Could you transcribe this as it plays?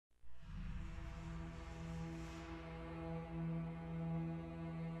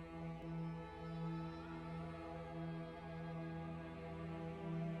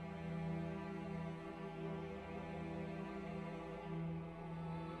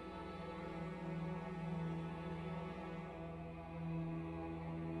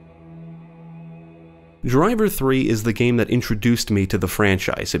Driver 3 is the game that introduced me to the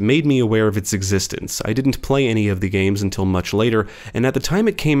franchise. It made me aware of its existence. I didn't play any of the games until much later, and at the time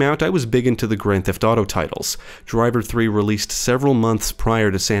it came out I was big into the Grand Theft Auto titles. Driver 3 released several months prior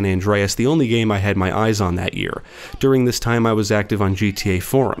to San Andreas, the only game I had my eyes on that year. During this time I was active on GTA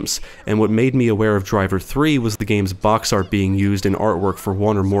forums, and what made me aware of Driver 3 was the game's box art being used in artwork for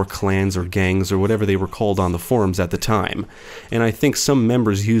one or more clans or gangs or whatever they were called on the forums at the time. And I think some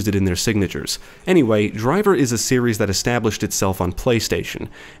members used it in their signatures. Anyway, Driver is a series that established itself on PlayStation,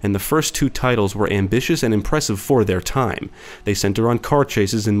 and the first two titles were ambitious and impressive for their time. They center on car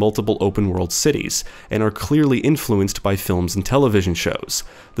chases in multiple open-world cities, and are clearly influenced by films and television shows.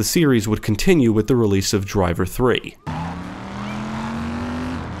 The series would continue with the release of Driver 3.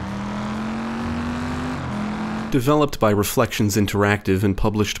 Developed by Reflections Interactive and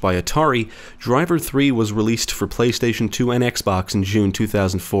published by Atari, Driver 3 was released for PlayStation 2 and Xbox in June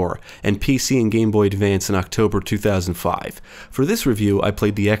 2004, and PC and Game Boy Advance in October 2005. For this review, I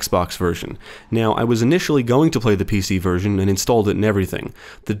played the Xbox version. Now, I was initially going to play the PC version and installed it and everything.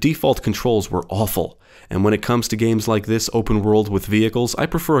 The default controls were awful. And when it comes to games like this, open world with vehicles, I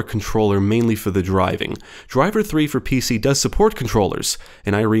prefer a controller mainly for the driving. Driver 3 for PC does support controllers,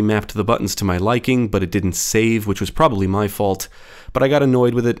 and I remapped the buttons to my liking, but it didn't save, which was probably my fault. But I got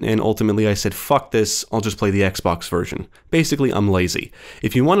annoyed with it, and ultimately I said, fuck this, I'll just play the Xbox version. Basically, I'm lazy.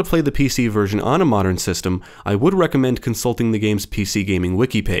 If you want to play the PC version on a modern system, I would recommend consulting the game's PC Gaming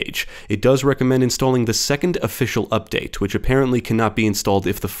Wiki page. It does recommend installing the second official update, which apparently cannot be installed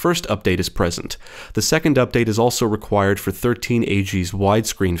if the first update is present. The second update is also required for 13AG's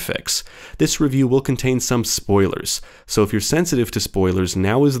widescreen fix. This review will contain some spoilers, so if you're sensitive to spoilers,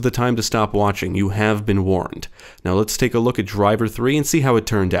 now is the time to stop watching. You have been warned. Now let's take a look at Driver 3 and see how it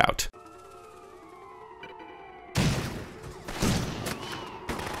turned out.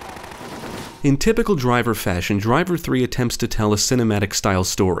 In typical Driver fashion, Driver 3 attempts to tell a cinematic-style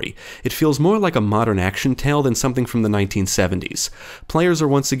story. It feels more like a modern action tale than something from the 1970s. Players are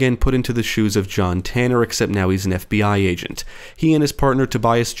once again put into the shoes of John Tanner, except now he's an FBI agent. He and his partner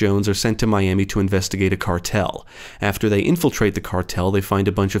Tobias Jones are sent to Miami to investigate a cartel. After they infiltrate the cartel, they find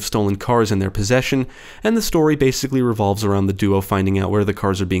a bunch of stolen cars in their possession, and the story basically revolves around the duo finding out where the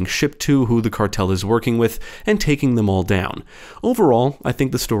cars are being shipped to, who the cartel is working with, and taking them all down. Overall, I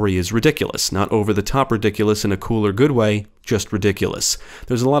think the story is ridiculous. Not over-the-top ridiculous in a cool or good way, just ridiculous.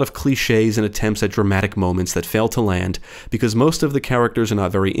 There's a lot of cliches and attempts at dramatic moments that fail to land, because most of the characters are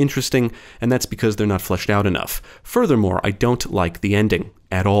not very interesting, and that's because they're not fleshed out enough. Furthermore, I don't like the ending.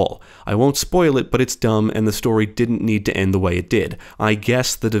 At all. I won't spoil it, but it's dumb, and the story didn't need to end the way it did. I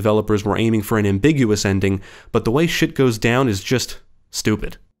guess the developers were aiming for an ambiguous ending, but the way shit goes down is just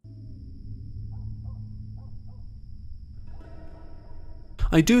stupid.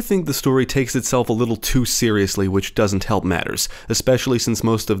 I do think the story takes itself a little too seriously, which doesn't help matters, especially since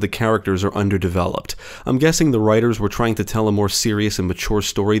most of the characters are underdeveloped. I'm guessing the writers were trying to tell a more serious and mature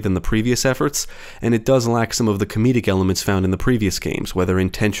story than the previous efforts, and it does lack some of the comedic elements found in the previous games, whether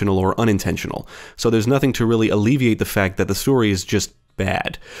intentional or unintentional, so there's nothing to really alleviate the fact that the story is just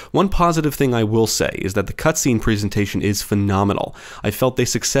bad. One positive thing I will say is that the cutscene presentation is phenomenal. I felt they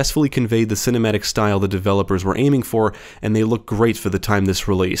successfully conveyed the cinematic style the developers were aiming for, and they look great for the time this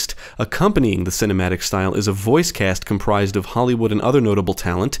released. Accompanying the cinematic style is a voice cast comprised of Hollywood and other notable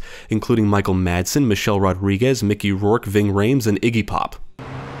talent, including Michael Madsen, Michelle Rodriguez, Mickey Rourke, Ving Rhames, and Iggy Pop.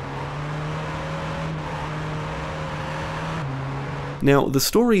 Now, the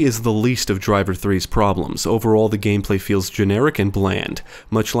story is the least of Driver 3's problems. Overall, the gameplay feels generic and bland.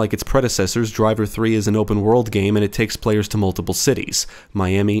 Much like its predecessors, Driver 3 is an open-world game and it takes players to multiple cities: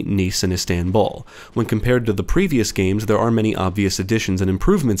 Miami, Nice, and Istanbul. When compared to the previous games, there are many obvious additions and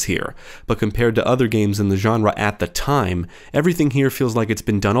improvements here, but compared to other games in the genre at the time, everything here feels like it's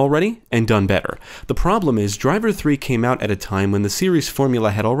been done already, and done better. The problem is, Driver 3 came out at a time when the series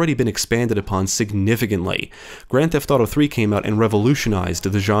formula had already been expanded upon significantly. Grand Theft Auto 3 came out and revolutionized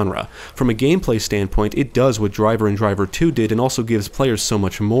the genre. From a gameplay standpoint, it does what Driver and Driver 2 did and also gives players so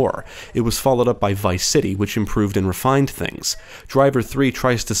much more. It was followed up by Vice City, which improved and refined things. Driver 3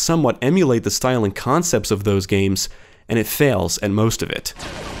 tries to somewhat emulate the style and concepts of those games, and it fails at most of it.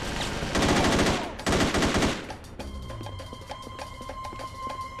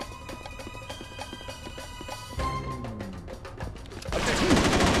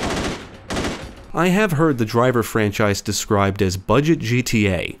 I have heard the Driver franchise described as budget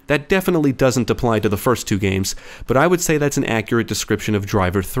GTA. That definitely doesn't apply to the first two games, but I would say that's an accurate description of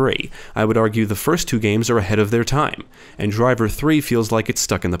Driver 3. I would argue the first two games are ahead of their time, and Driver 3 feels like it's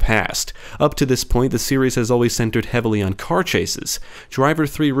stuck in the past. Up to this point, the series has always centered heavily on car chases. Driver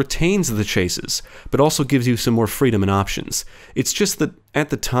 3 retains the chases, but also gives you some more freedom and options. It's just that at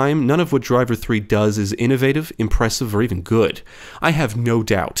the time, none of what Driver 3 does is innovative, impressive, or even good. I have no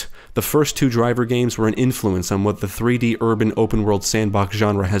doubt the first two Driver games were an influence on what the 3D urban open-world sandbox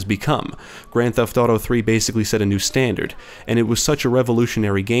genre has become. Grand Theft Auto 3 basically set a new standard, and it was such a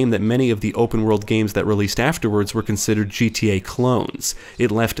revolutionary game that many of the open-world games that released afterwards were considered GTA clones.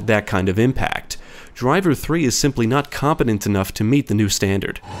 It left that kind of impact. Driver 3 is simply not competent enough to meet the new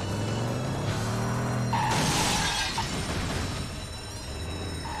standard.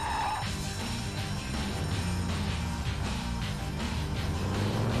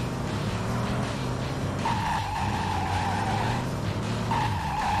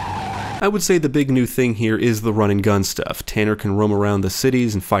 I would say the big new thing here is the run and gun stuff. Tanner can roam around the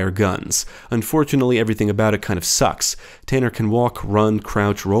cities and fire guns. Unfortunately, everything about it kind of sucks. Tanner can walk, run,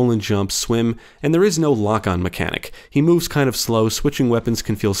 crouch, roll and jump, swim, and there is no lock-on mechanic. He moves kind of slow, switching weapons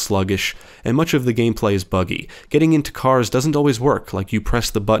can feel sluggish, and much of the gameplay is buggy. Getting into cars doesn't always work, like you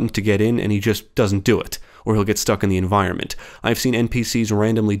press the button to get in and he just doesn't do it, or he'll get stuck in the environment. I've seen NPCs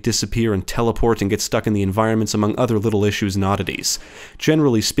randomly disappear and teleport and get stuck in the environments among other little issues and oddities.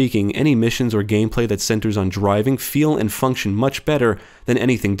 Generally speaking, any missions or gameplay that centers on driving feel and function much better than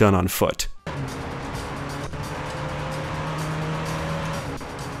anything done on foot.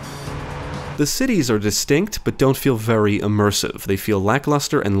 The cities are distinct, but don't feel very immersive. They feel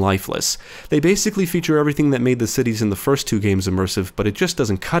lackluster and lifeless. They basically feature everything that made the cities in the first two games immersive, but it just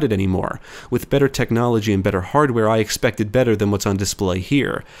doesn't cut it anymore. With better technology and better hardware, I expected better than what's on display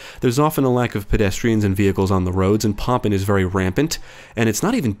here. There's often a lack of pedestrians and vehicles on the roads, and pop-in is very rampant, and it's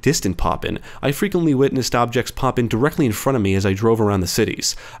not even distant pop-in. I frequently witnessed objects pop in directly in front of me as I drove around the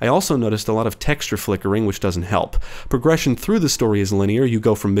cities. I also noticed a lot of texture flickering, which doesn't help. Progression through the story is linear. You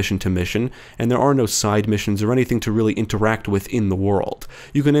go from mission to mission, and there are no side missions or anything to really interact with in the world.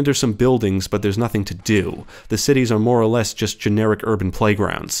 You can enter some buildings, but there's nothing to do. The cities are more or less just generic urban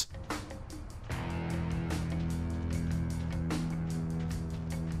playgrounds.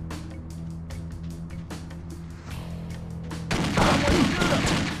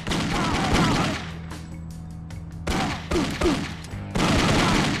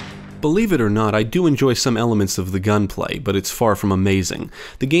 Believe it or not, I do enjoy some elements of the gunplay, but it's far from amazing.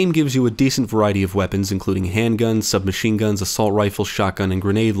 The game gives you a decent variety of weapons, including handguns, submachine guns, assault rifle, shotgun, and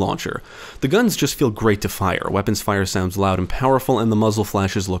grenade launcher. The guns just feel great to fire. Weapons fire sounds loud and powerful, and the muzzle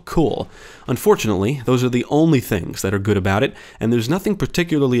flashes look cool. Unfortunately, those are the only things that are good about it, and there's nothing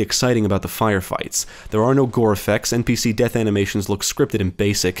particularly exciting about the firefights. There are no gore effects, NPC death animations look scripted and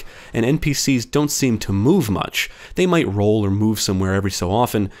basic, and NPCs don't seem to move much. They might roll or move somewhere every so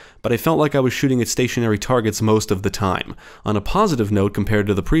often, but I felt like I was shooting at stationary targets most of the time. On a positive note, compared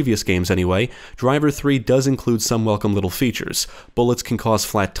to the previous games anyway, Driver 3 does include some welcome little features. Bullets can cause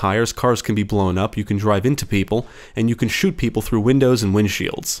flat tires, cars can be blown up, you can drive into people, and you can shoot people through windows and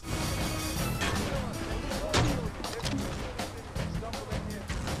windshields.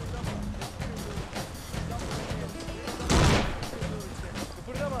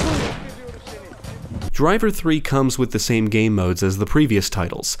 Driver 3 comes with the same game modes as the previous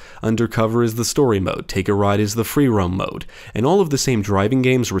titles. Undercover is the story mode, Take a Ride is the free roam mode, and all of the same driving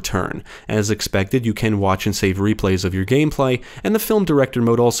games return. As expected, you can watch and save replays of your gameplay, and the film director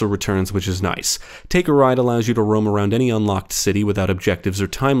mode also returns, which is nice. Take a Ride allows you to roam around any unlocked city without objectives or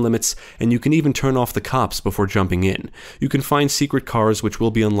time limits, and you can even turn off the cops before jumping in. You can find secret cars which will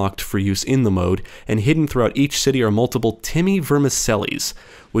be unlocked for use in the mode, and hidden throughout each city are multiple Timmy Vermicellis,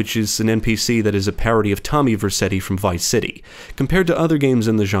 which is an NPC that is a parody of Tommy Vercetti from Vice City. Compared to other games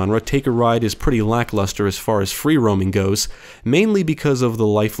in the genre, Take a Ride is pretty lackluster as far as free roaming goes, mainly because of the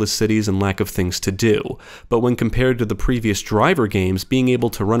lifeless cities and lack of things to do. But when compared to the previous Driver games, being able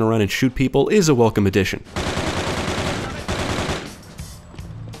to run around and shoot people is a welcome addition.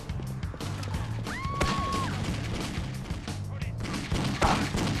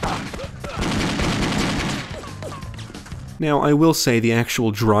 Now, I will say the actual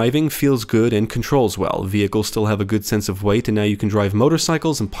driving feels good and controls well. Vehicles still have a good sense of weight, and now you can drive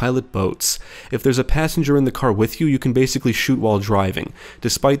motorcycles and pilot boats. If there's a passenger in the car with you, you can basically shoot while driving.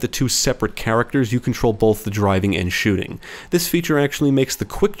 Despite the two separate characters, you control both the driving and shooting. This feature actually makes the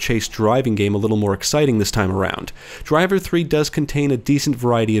quick chase driving game a little more exciting this time around. Driver 3 does contain a decent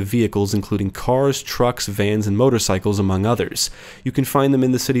variety of vehicles, including cars, trucks, vans, and motorcycles, among others. You can find them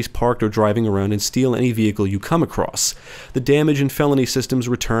in the cities parked or driving around and steal any vehicle you come across. The damage and felony systems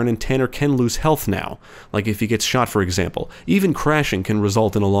return, and Tanner can lose health now. Like if he gets shot, for example. Even crashing can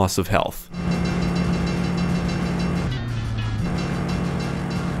result in a loss of health.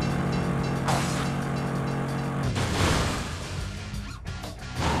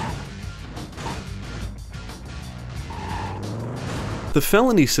 The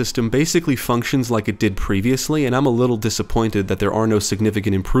felony system basically functions like it did previously, and I'm a little disappointed that there are no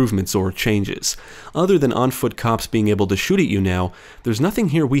significant improvements or changes. Other than on-foot cops being able to shoot at you now, there's nothing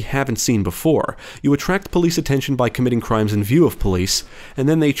here we haven't seen before. You attract police attention by committing crimes in view of police, and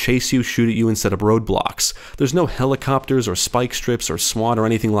then they chase you, shoot at you, and set up roadblocks. There's no helicopters or spike strips or SWAT or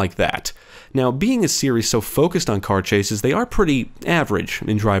anything like that. Now, being a series so focused on car chases, they are pretty average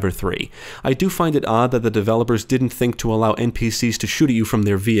in Driver 3. I do find it odd that the developers didn't think to allow NPCs to shoot at you from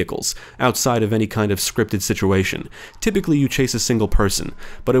their vehicles, outside of any kind of scripted situation. Typically you chase a single person,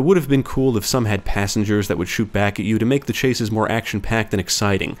 but it would have been cool if some had passengers that would shoot back at you to make the chases more action-packed and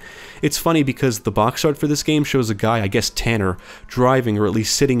exciting. It's funny because the box art for this game shows a guy, I guess Tanner, driving or at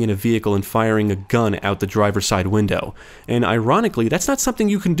least sitting in a vehicle and firing a gun out the driver's side window. And ironically, that's not something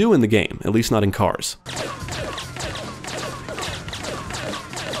you can do in the game, at least not in cars.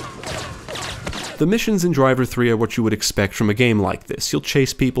 The missions in Driver 3 are what you would expect from a game like this. You'll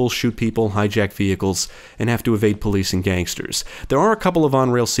chase people, shoot people, hijack vehicles, and have to evade police and gangsters. There are a couple of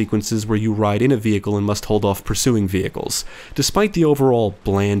on-rail sequences where you ride in a vehicle and must hold off pursuing vehicles. Despite the overall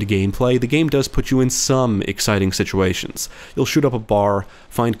bland gameplay, the game does put you in some exciting situations. You'll shoot up a bar,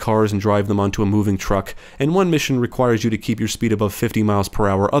 find cars and drive them onto a moving truck, and one mission requires you to keep your speed above 50 miles per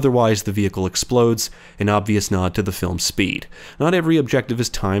hour, otherwise the vehicle explodes, an obvious nod to the film's speed. Not every objective is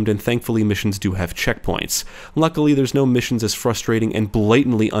timed, and thankfully missions do have checkpoints. Luckily, there's no missions as frustrating and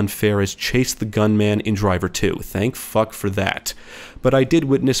blatantly unfair as Chase the Gunman in Driver 2. Thank fuck for that. But I did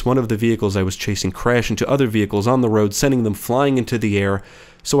witness one of the vehicles I was chasing crash into other vehicles on the road, sending them flying into the air,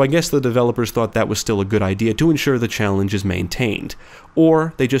 so I guess the developers thought that was still a good idea to ensure the challenge is maintained.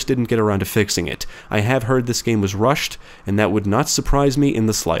 Or they just didn't get around to fixing it. I have heard this game was rushed, and that would not surprise me in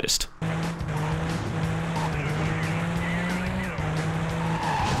the slightest.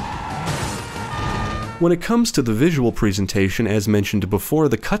 When it comes to the visual presentation, as mentioned before,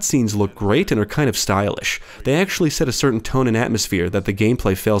 the cutscenes look great and are kind of stylish. They actually set a certain tone and atmosphere that the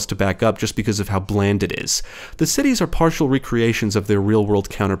gameplay fails to back up just because of how bland it is. The cities are partial recreations of their real-world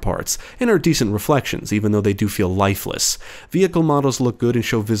counterparts, and are decent reflections, even though they do feel lifeless. Vehicle models look good and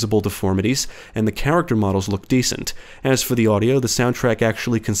show visible deformities, and the character models look decent. As for the audio, the soundtrack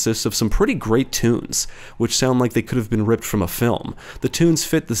actually consists of some pretty great tunes, which sound like they could have been ripped from a film. The tunes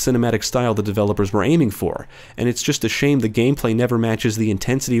fit the cinematic style the developers were aiming for, and it's just a shame the gameplay never matches the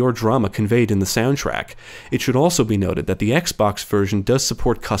intensity or drama conveyed in the soundtrack. It should also be noted that the Xbox version does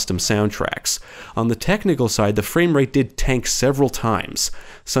support custom soundtracks. On the technical side, the frame rate did tank several times,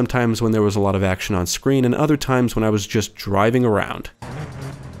 sometimes when there was a lot of action on screen, and other times when I was just driving around.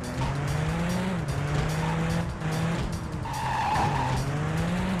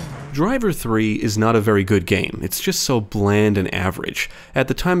 Driver 3 is not a very good game. It's just so bland and average. At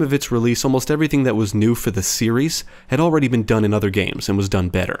the time of its release, almost everything that was new for the series had already been done in other games and was done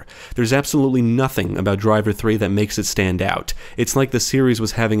better. There's absolutely nothing about Driver 3 that makes it stand out. It's like the series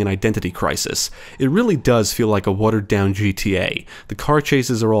was having an identity crisis. It really does feel like a watered-down GTA. The car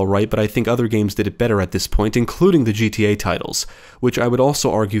chases are alright, but I think other games did it better at this point, including the GTA titles, which I would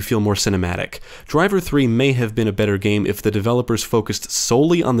also argue feel more cinematic. Driver 3 may have been a better game if the developers focused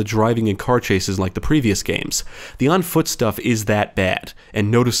solely on the driving and car chases like the previous games. The on-foot stuff is that bad,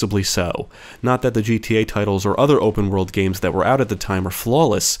 and noticeably so. Not that the GTA titles or other open-world games that were out at the time are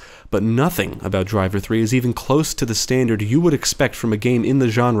flawless, but nothing about Driver 3 is even close to the standard you would expect from a game in the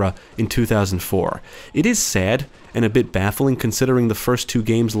genre in 2004. It is sad, and a bit baffling considering the first two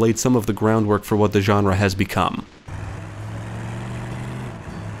games laid some of the groundwork for what the genre has become.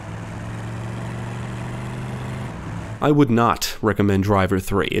 I would not recommend Driver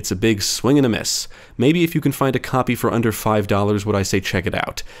 3. It's a big swing and a miss. Maybe if you can find a copy for under $5, would I say check it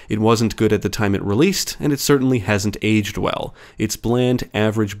out. It wasn't good at the time it released, and it certainly hasn't aged well. It's bland,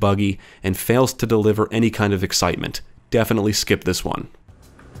 average, buggy, and fails to deliver any kind of excitement. Definitely skip this one.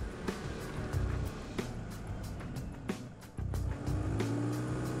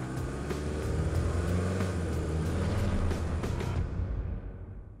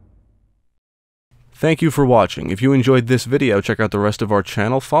 Thank you for watching. If you enjoyed this video, check out the rest of our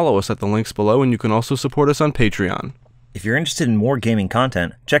channel, follow us at the links below, and you can also support us on Patreon. If you're interested in more gaming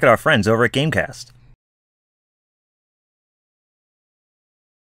content, check out our friends over at Gamecast.